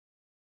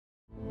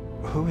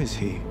Who is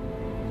he?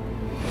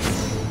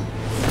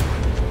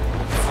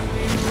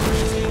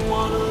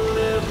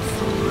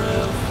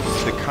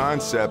 The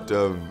concept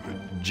of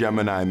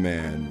Gemini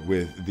Man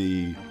with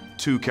the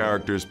two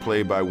characters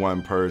played by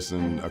one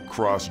person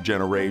across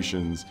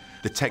generations,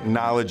 the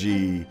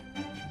technology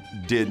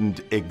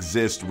didn't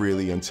exist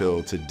really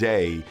until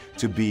today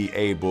to be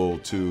able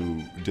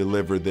to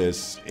deliver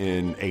this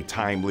in a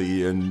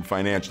timely and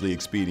financially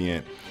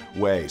expedient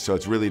way. So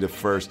it's really the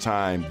first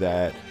time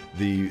that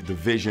the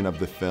vision of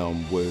the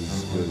film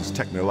was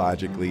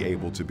technologically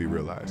able to be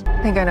realized.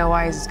 I think I know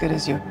why he's as good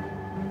as you.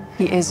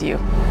 He is you.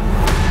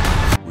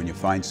 When you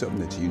find something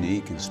that's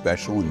unique and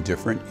special and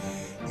different,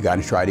 you got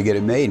to try to get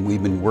it made. And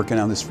we've been working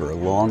on this for a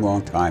long,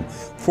 long time.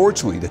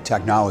 Fortunately, the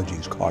technology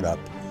has caught up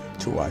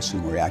to us,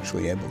 and we're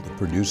actually able to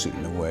produce it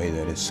in a way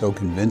that is so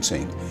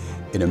convincing,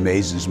 it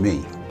amazes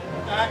me.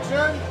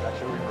 Action!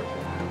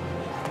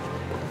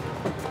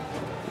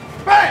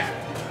 Bang!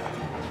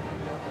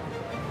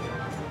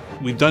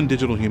 We've done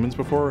digital humans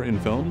before in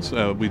films.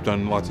 We've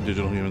done lots of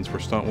digital humans for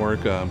stunt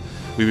work.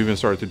 We've even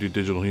started to do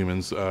digital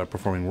humans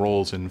performing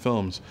roles in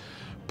films.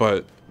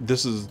 But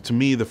this is, to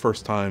me, the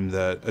first time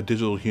that a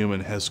digital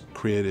human has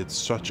created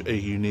such a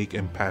unique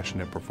and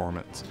passionate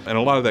performance. And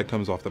a lot of that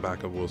comes off the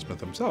back of Will Smith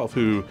himself,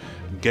 who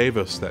gave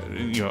us that,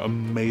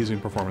 amazing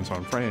performance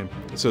on frame.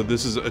 So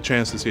this is a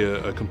chance to see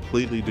a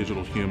completely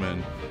digital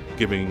human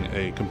giving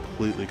a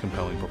completely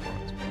compelling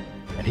performance.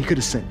 And he could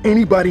have sent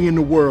anybody in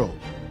the world.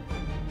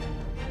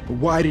 But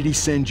why did he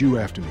send you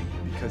after me?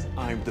 Because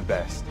I'm the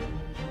best.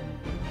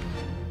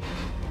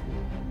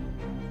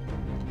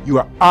 You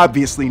are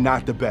obviously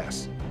not the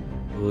best.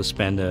 We'll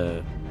spend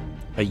a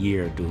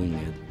year doing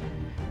it.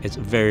 It's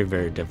very,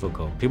 very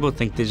difficult. People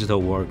think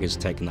digital work is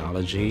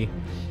technology.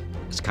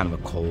 It's kind of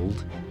a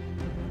cold,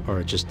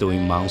 or just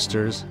doing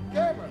monsters.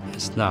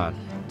 It's not.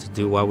 To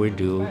do what we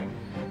do,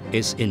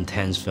 it's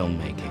intense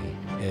filmmaking.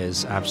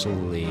 It's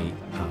absolutely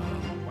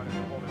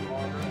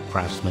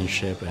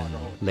craftsmanship and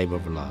labor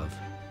of love.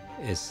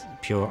 It's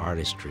pure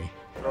artistry.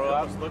 Throw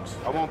ups, looks.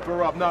 I won't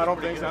throw up. No, I don't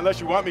think so,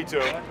 unless you want me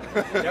to.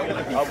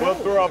 I will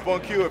throw up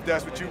on cue if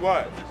that's what you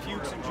want.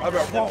 I'll be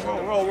like,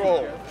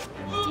 roll.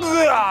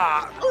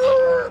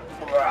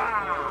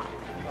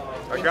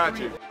 I got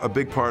you. A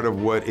big part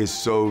of what is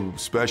so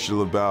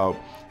special about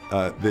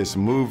this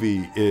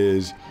movie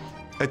is,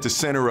 at the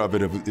center of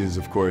it is,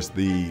 of course,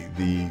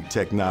 the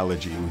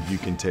technology. You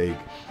can take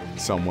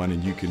someone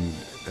and you can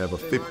have a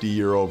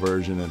 50-year-old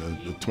version and a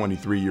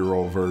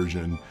 23-year-old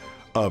version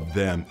of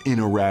them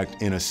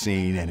interact in a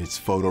scene, and it's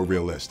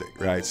photorealistic,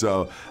 right?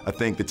 So I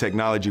think the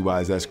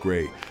technology-wise, that's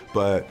great.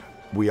 But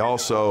we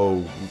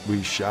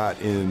shot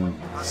in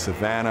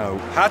Savannah.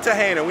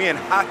 Cartagena, we in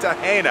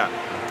Cartagena.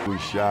 We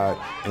shot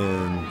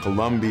in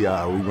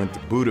Colombia, we went to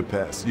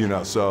Budapest,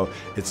 so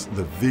it's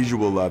the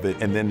visual of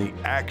it, and then the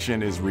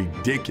action is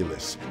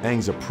ridiculous.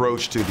 Ang's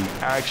approach to the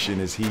action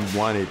is he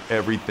wanted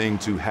everything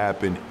to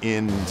happen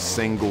in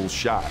single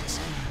shots.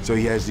 So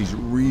he has these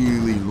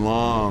really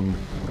long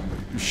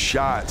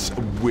shots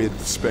with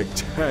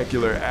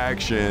spectacular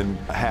action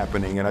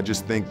happening, and I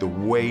just think the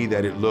way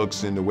that it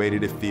looks and the way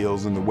that it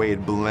feels and the way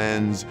it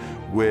blends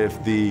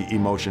with the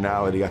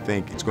emotionality, I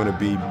think it's going to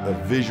be a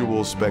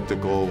visual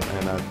spectacle,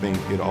 and I think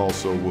it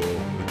also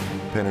will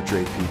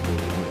penetrate people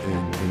in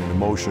an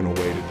emotional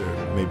way that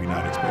they're maybe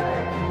not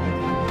expecting.